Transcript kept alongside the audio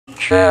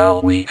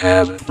Shall we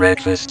have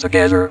breakfast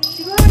together?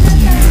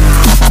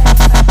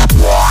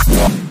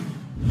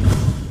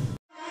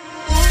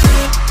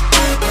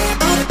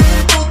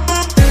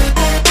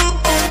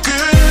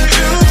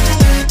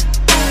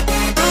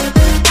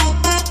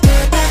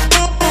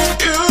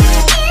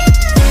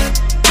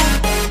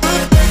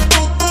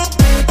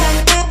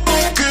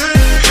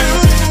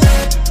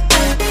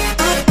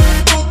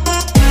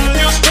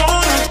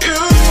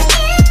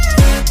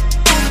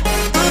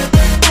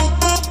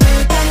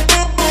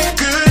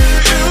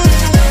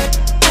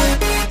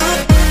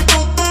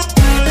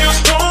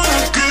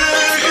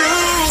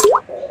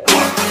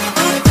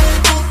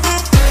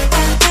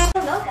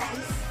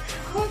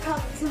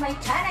 My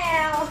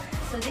channel.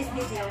 So this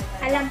video,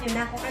 alam nyo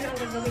na kung ano ang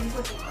gagawin ko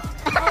dito.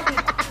 Okay,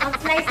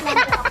 mag-slice lang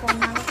po ako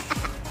ng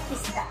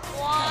isda.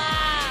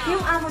 Wow!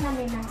 Yung amo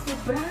namin na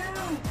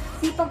sobrang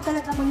sipag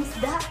talaga ng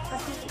isda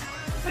kasi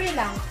free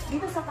lang.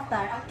 Dito sa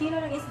Qatar, ang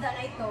kilo ng isda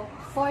na ito,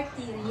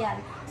 40 riyal.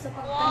 So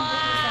pag convert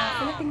mo sa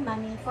Philippine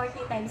money,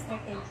 40 times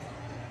 13.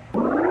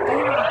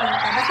 Kayo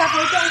nakapinta. Basta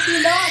 40 ang kilo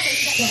sa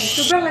isda.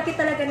 Sobrang laki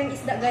talaga ng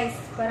isda, guys.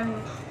 Parang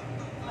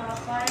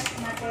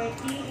 5 na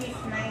 30 is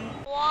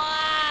 9.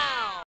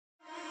 Wow!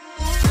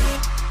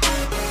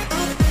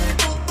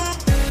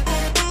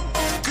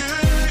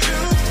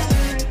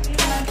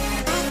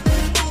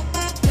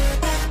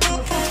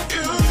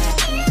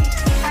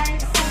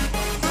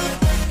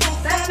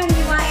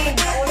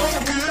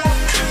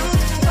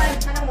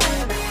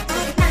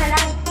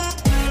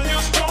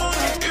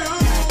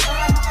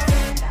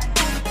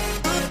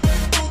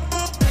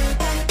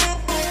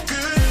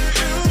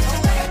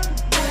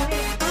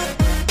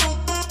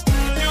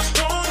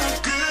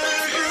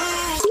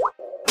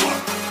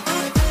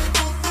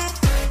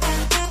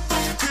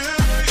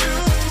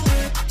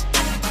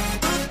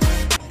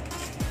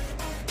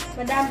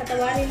 Madam,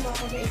 patawarin mo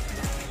ako sa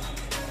isda.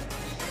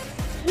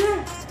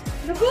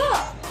 Naku!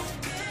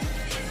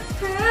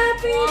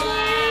 Happy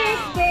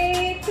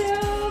birthday to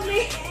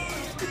me!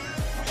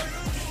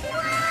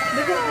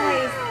 Dugo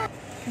guys.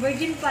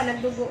 Virgin pa,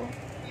 nagdugo.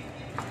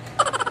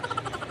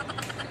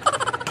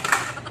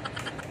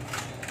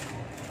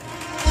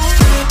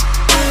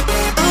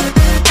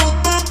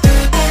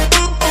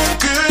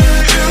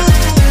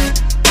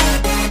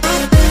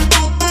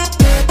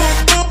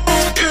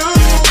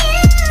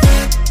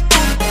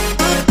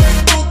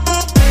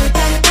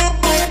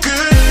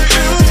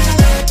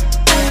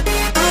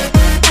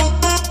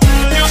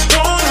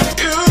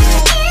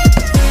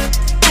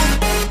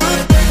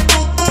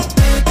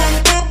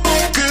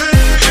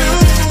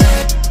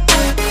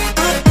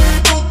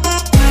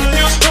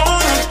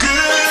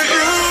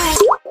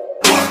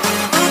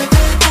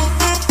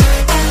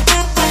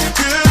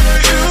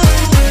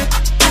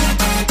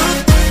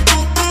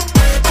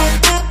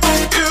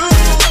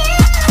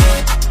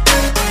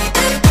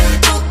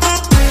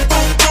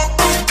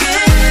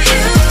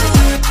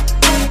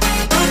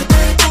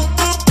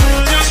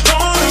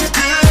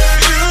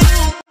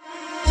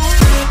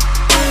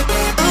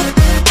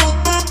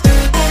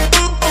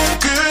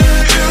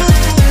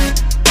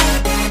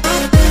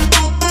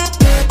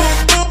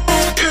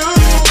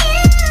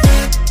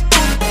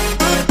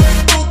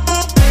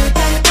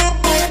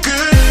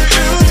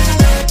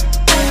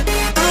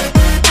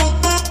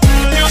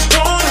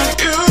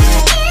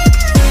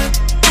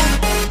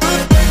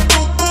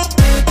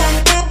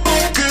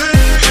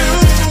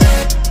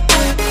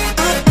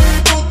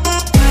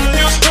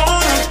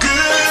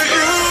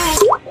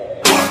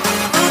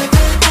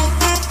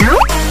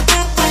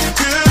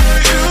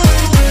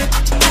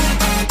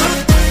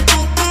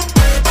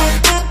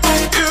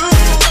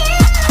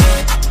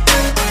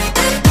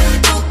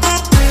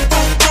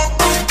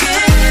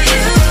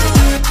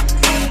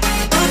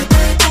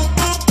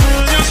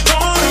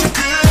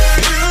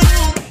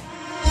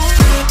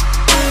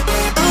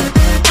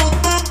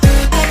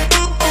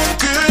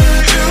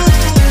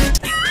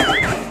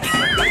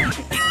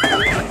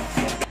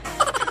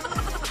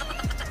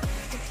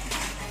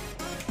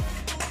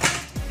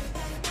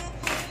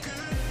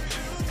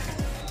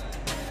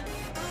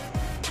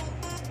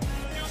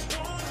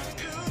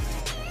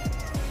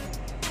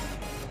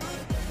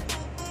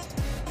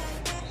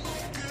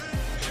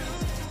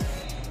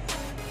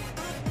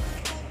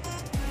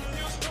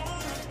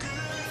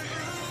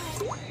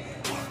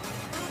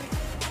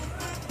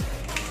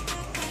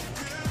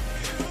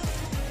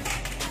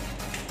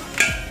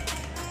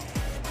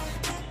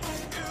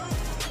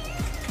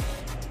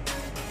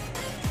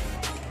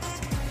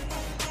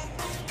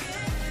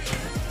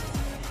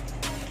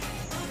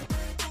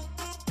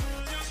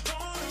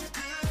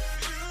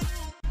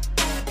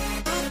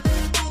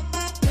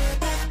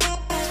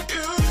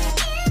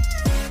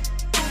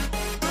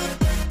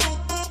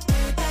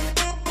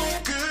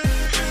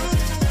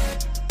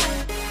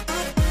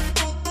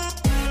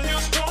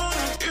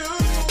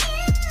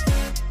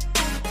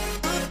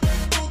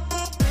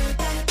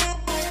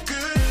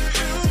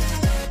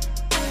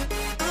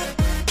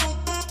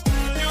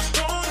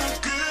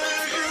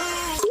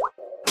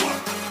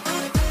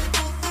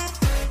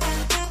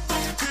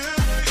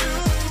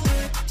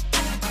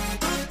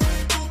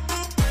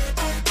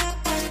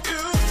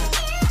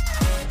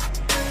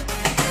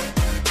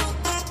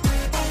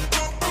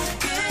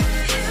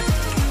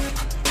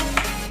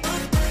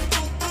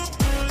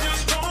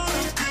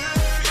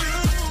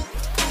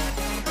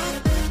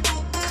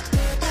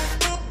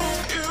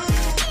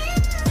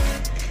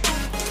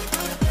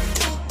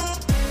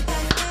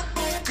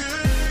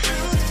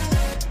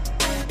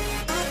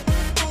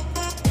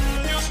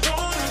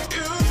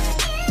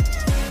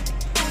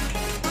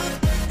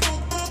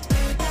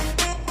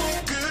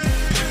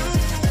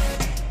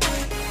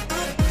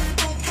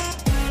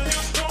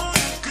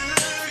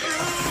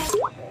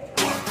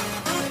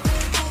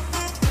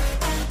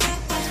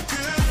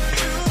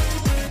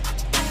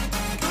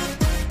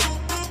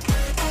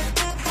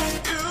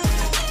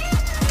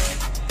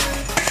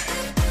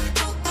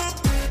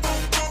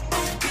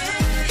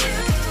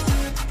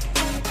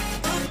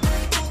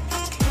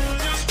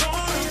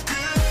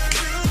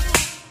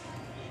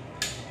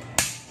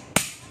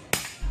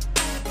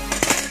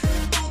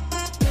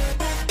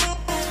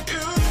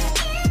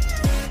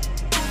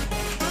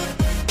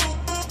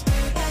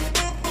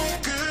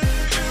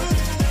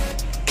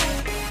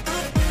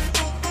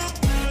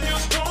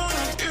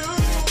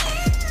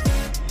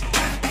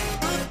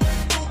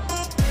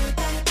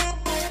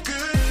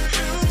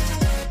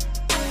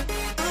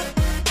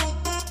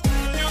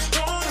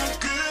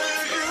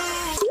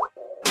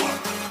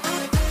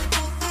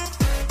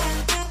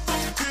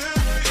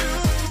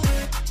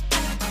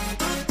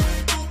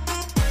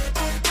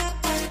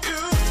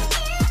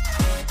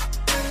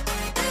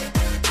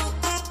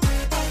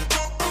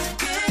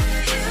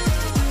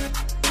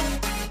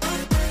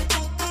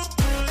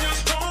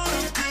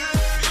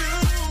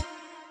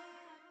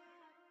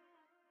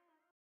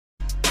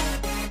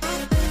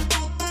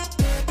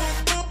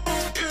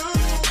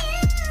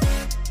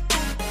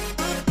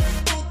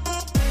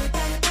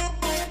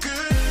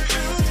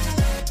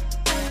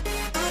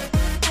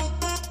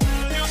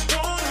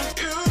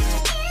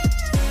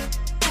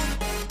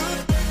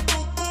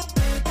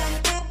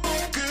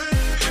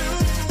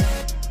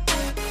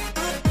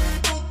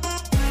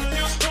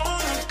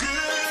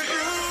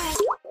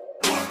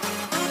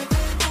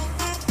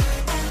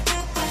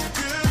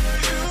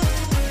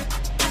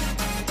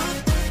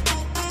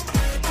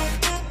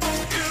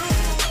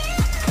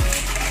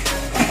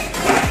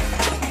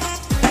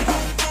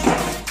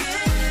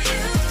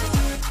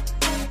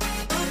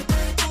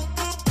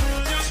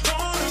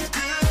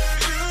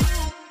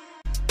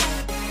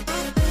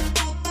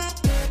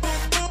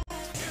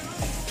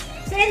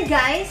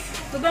 guys.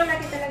 Sobrang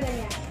laki talaga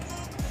niya.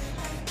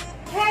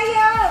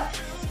 Heyo!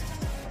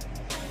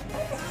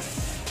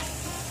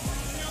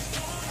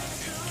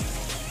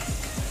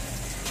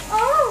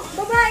 Oh!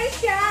 Babae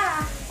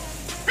siya!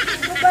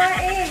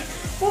 Babae!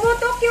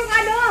 Pumutok yung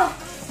ano!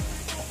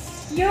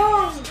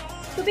 Yung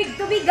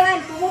tubig-tubigan!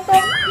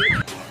 Pumutok!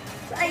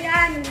 So,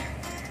 ayan.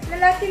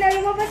 Lalaki na,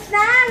 lumabas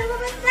na!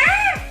 Lumabas na!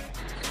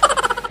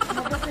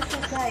 Lumabas na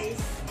siya,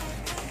 guys.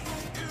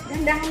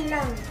 Dandahan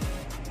lang.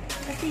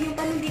 Kasi yung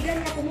panindigan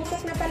niya,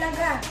 pumutok na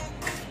talaga.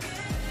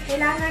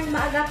 Kailangan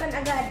maagapan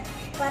agad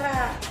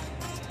para,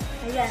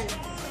 ayan,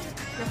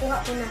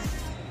 nakuha ko na.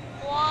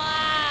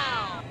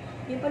 Wow!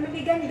 Yung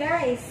panubigan,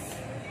 guys.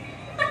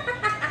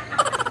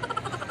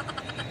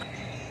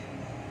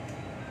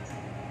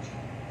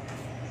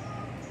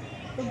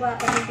 Ito ba,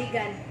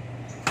 panubigan?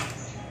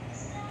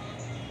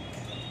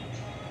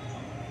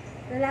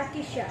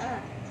 Lalaki siya, ah.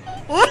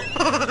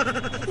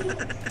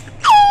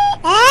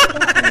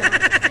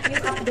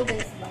 Yung abdo,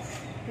 guys, ba?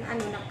 Na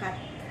ano, na cut.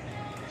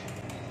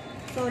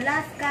 So,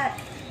 last cut.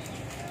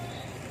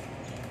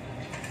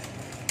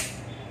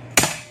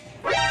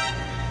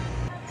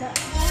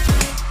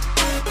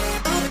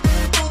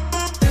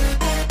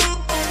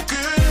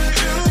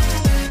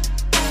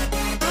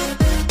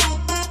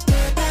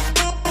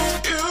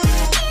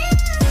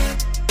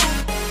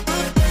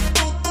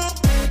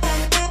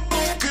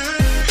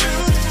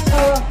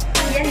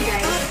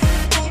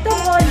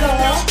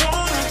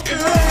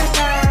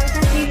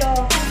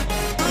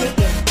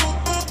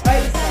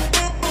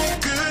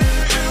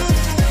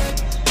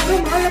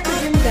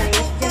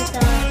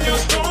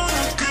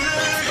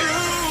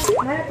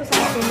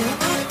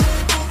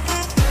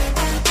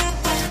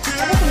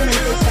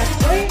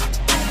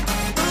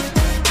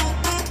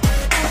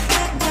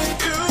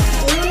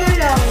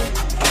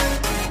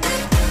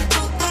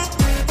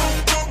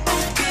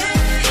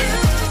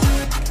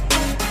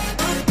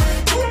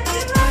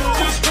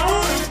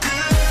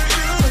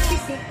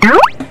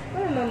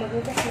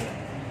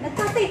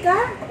 Nagtatay ka?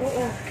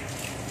 Oo.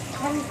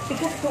 Ang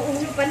tigas ko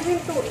ulo. Paano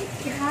ito?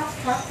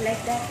 Half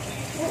like that.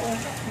 Oo.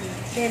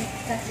 Then,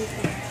 cut dito.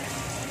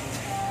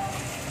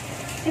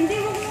 Hindi,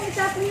 huwag mo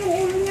itapon yung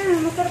ulo niya.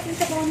 Masarap yung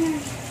sabaw niya.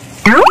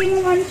 Hindi mo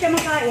man siya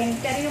makain,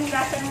 pero yung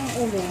lasa ng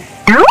ulo.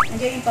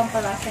 Nandiyan yung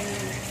pampalasa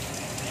niya.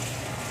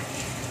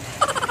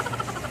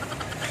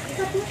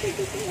 Ikat mo siya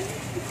dito.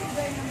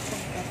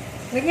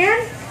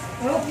 Ganyan?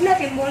 Huwag na.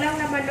 Timbulang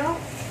naman, no?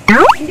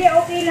 Hindi,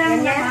 okay lang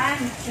Ganyan? naman.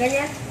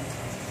 Ganyan?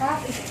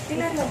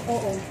 Tingnan mo.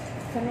 Oo.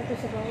 Sana ito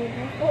sabaw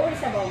mo? Oo,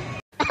 sabaw.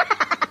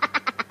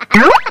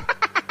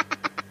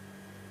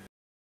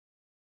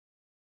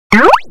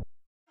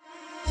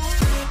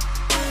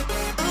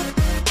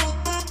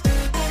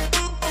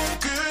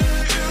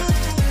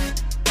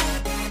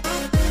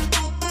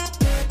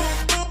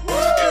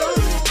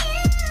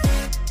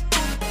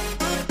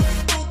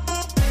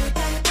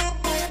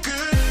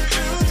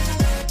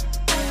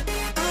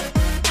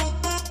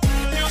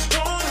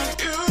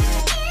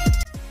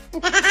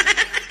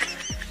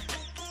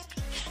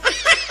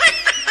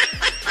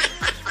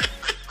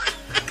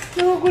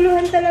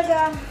 Naguguluhan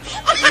talaga.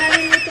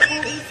 Nalilito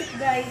kong isip,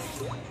 guys.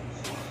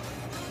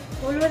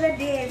 Ulo na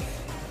this.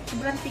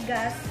 Sobrang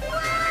tigas.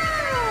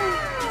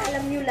 Wow!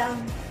 Alam nyo lang.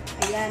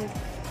 Ayan.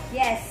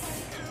 Yes.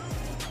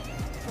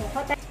 So,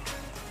 hot.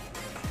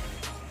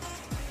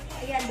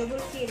 Ayan,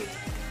 double kill.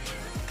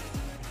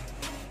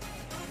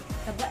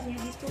 Taba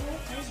niya dito.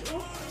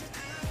 Oh.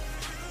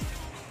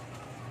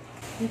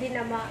 Hindi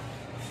na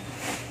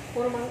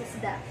puro mga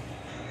isda.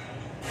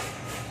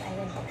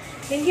 Ayan.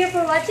 Thank you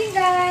for watching,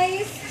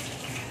 guys.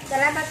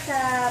 Salamat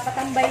sa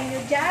patambay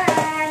nyo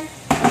dyan.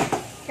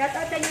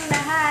 Shoutout sa inyo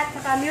lahat.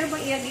 Saka meron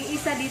bang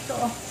iisa dito.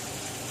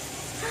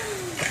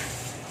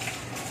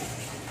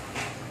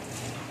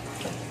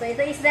 So,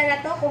 ito isda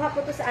na to. Kuha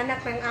ko to sa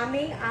anak ng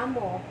aming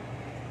amo.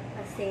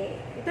 Kasi,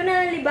 ito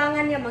na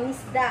libangan niya, mga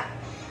isda.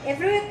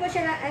 Every week po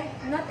siya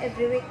not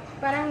every week.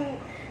 Parang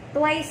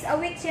twice a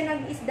week siya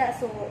nag-isda.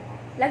 So,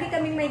 lagi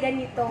kaming may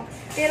ganito.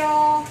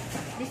 Pero,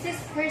 this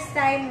is first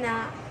time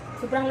na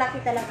sobrang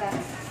laki talaga.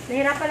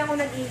 Nahirapan ako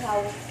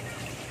nag-ihaw.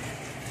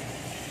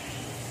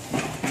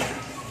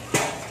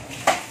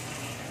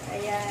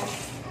 Ayan.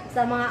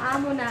 Sa mga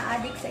amo na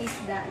adik sa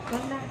isda. Ito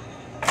na.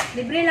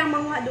 Libre lang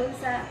manguha doon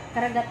sa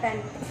karagatan.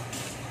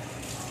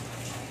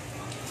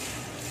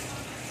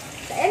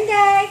 So, and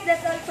guys,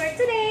 that's all for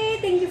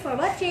today. Thank you for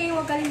watching.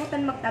 Huwag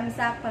kalimutan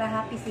mag-thumbs up para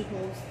happy si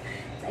host.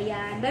 So,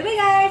 ayan. Bye-bye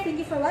guys. Thank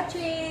you for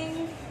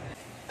watching.